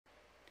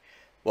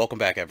Welcome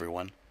back,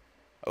 everyone.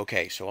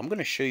 Okay, so I'm going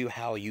to show you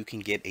how you can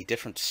get a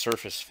different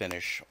surface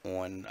finish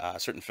on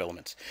certain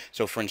filaments.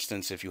 So for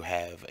instance, if you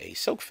have a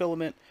silk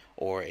filament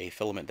or a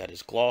filament that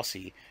is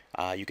glossy,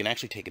 you can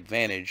actually take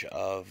advantage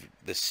of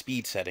the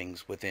speed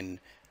settings within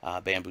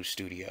Bambu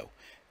Studio.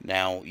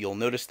 Now, you'll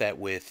notice that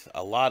with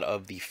a lot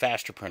of the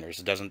faster printers,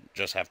 it doesn't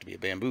just have to be a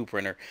Bambu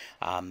printer,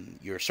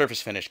 your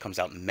surface finish comes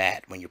out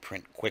matte when you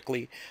print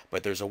quickly,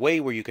 but there's a way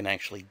where you can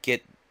actually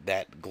get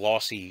that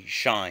glossy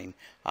shine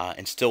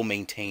and still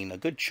maintain a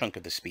good chunk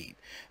of the speed.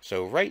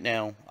 So right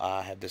now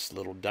I have this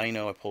little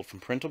dyno I pulled from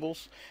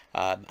printables.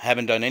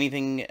 Haven't done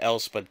anything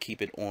else but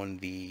keep it on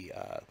the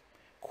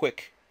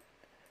quick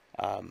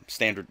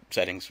standard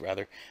settings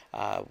rather.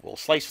 We'll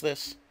slice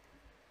this.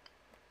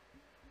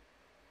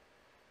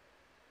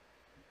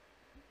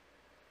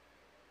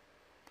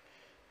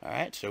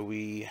 Alright, so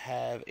we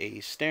have a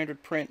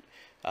standard print,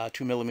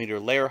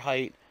 2mm layer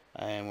height,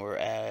 and we're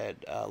at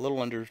a little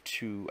under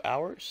 2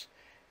 hours.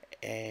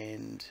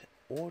 And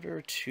in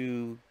order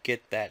to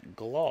get that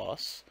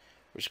gloss,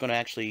 we're just going to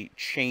actually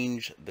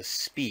change the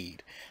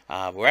speed.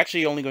 We're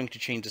actually only going to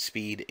change the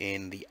speed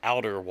in the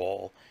outer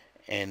wall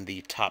and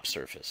the top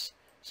surface.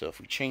 So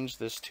if we change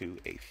this to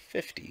a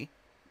 50,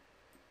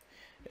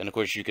 and of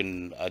course you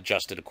can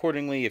adjust it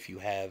accordingly if you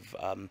have,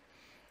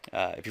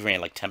 if you ran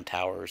like temp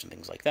towers and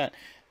things like that.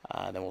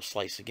 Then we'll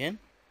slice again.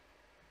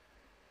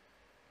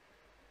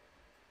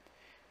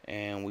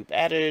 And we've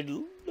added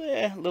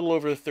a little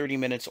over 30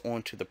 minutes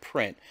onto the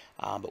print,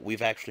 but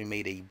we've actually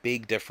made a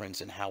big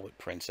difference in how it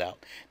prints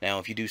out. Now,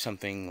 if you do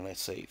something,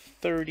 let's say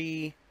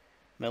 30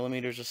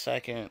 millimeters a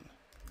second,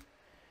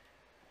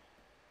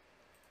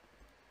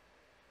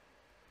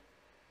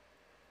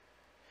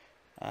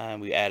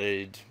 we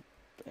added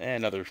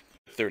another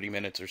 30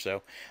 minutes or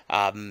so.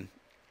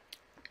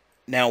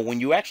 Now, when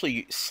you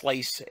actually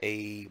slice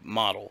a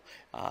model,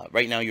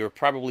 right now you're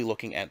probably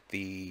looking at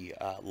the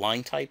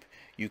line type.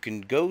 You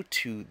can go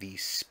to the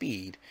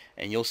speed,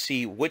 and you'll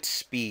see what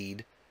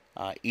speed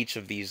each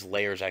of these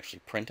layers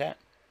actually print at.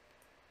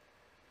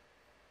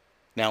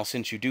 Now,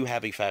 since you do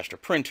have a faster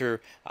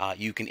printer,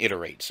 you can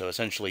iterate. So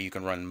essentially, you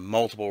can run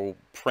multiple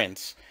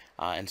prints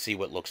and see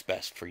what looks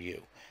best for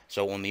you.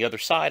 So on the other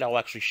side, I'll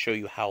actually show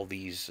you how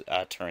these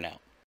turn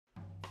out.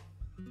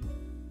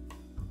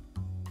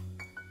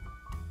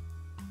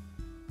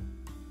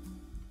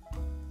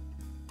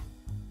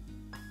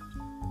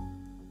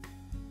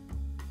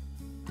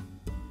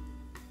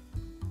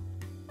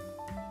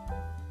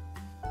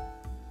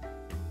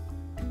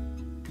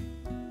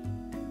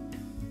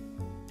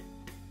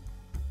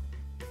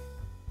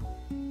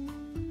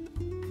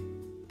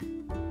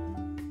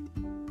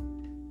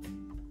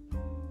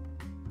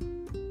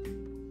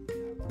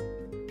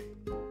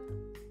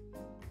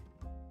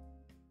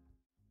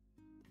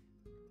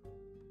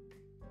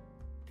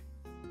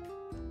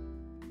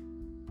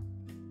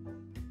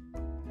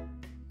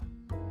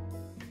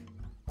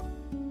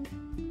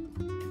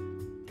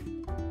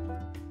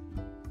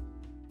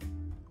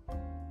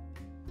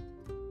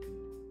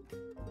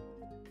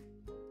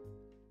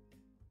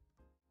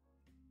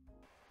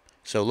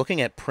 So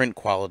looking at print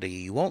quality,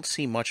 you won't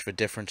see much of a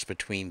difference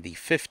between the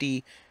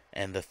 50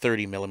 and the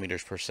 30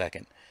 millimeters per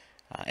second,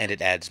 and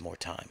it adds more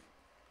time.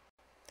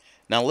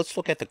 Now let's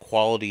look at the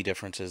quality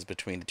differences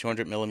between the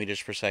 200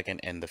 millimeters per second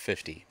and the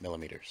 50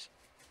 millimeters.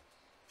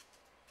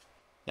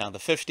 Now the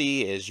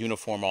 50 is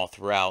uniform all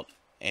throughout,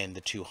 and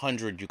the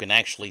 200 you can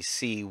actually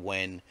see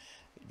when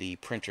the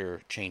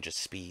printer changes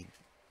speed.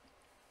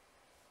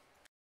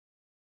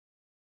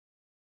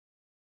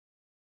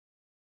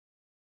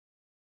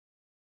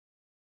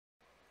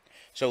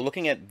 So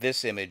looking at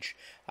this image,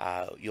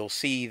 you'll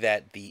see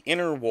that the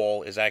inner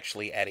wall is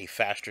actually at a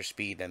faster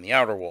speed than the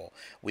outer wall.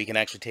 We can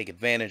actually take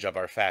advantage of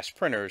our fast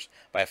printers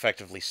by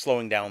effectively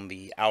slowing down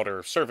the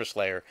outer surface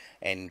layer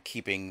and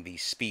keeping the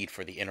speed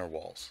for the inner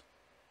walls.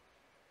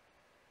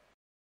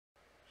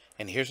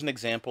 And here's an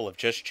example of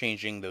just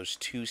changing those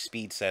two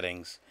speed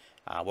settings,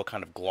 what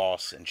kind of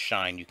gloss and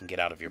shine you can get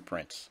out of your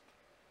prints.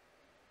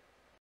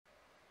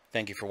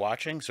 Thank you for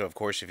watching. So, of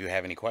course, if you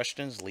have any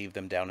questions, leave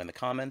them down in the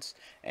comments,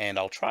 and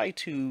I'll try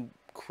to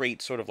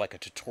create sort of like a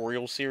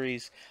tutorial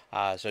series.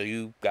 So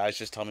you guys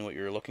just tell me what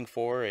you're looking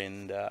for,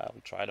 and I'll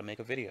try to make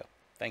a video.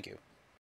 Thank you.